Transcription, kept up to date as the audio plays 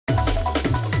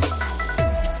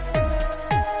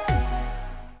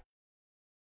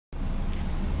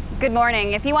Good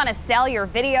morning. If you want to sell your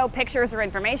video, pictures, or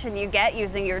information you get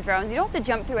using your drones, you don't have to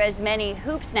jump through as many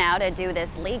hoops now to do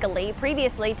this legally.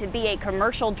 Previously, to be a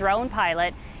commercial drone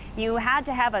pilot, you had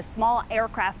to have a small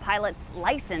aircraft pilot's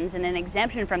license and an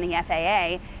exemption from the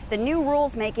FAA. The new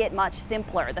rules make it much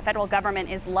simpler. The federal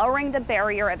government is lowering the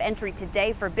barrier of entry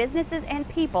today for businesses and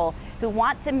people who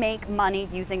want to make money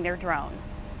using their drone.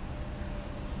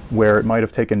 Where it might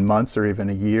have taken months or even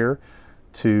a year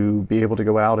to be able to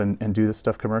go out and do this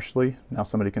stuff commercially, now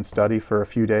somebody can study for a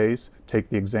few days, take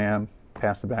the exam,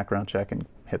 pass the background check, and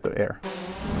hit the air.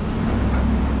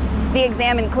 The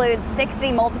exam includes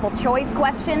 60 multiple choice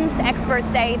questions. Experts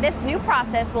say this new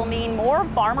process will mean more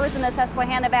farmers in the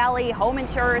Susquehanna Valley, home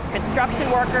insurers,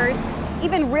 construction workers,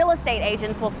 even real estate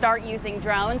agents will start using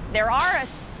drones. There are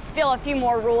still a few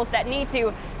more rules that need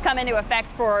to come into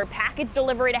effect for package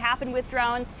delivery to happen with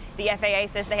drones. The FAA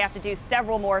says they have to do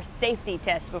several more safety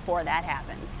tests before that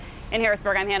happens. In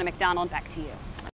Harrisburg, I'm Hannah McDonald. Back to you.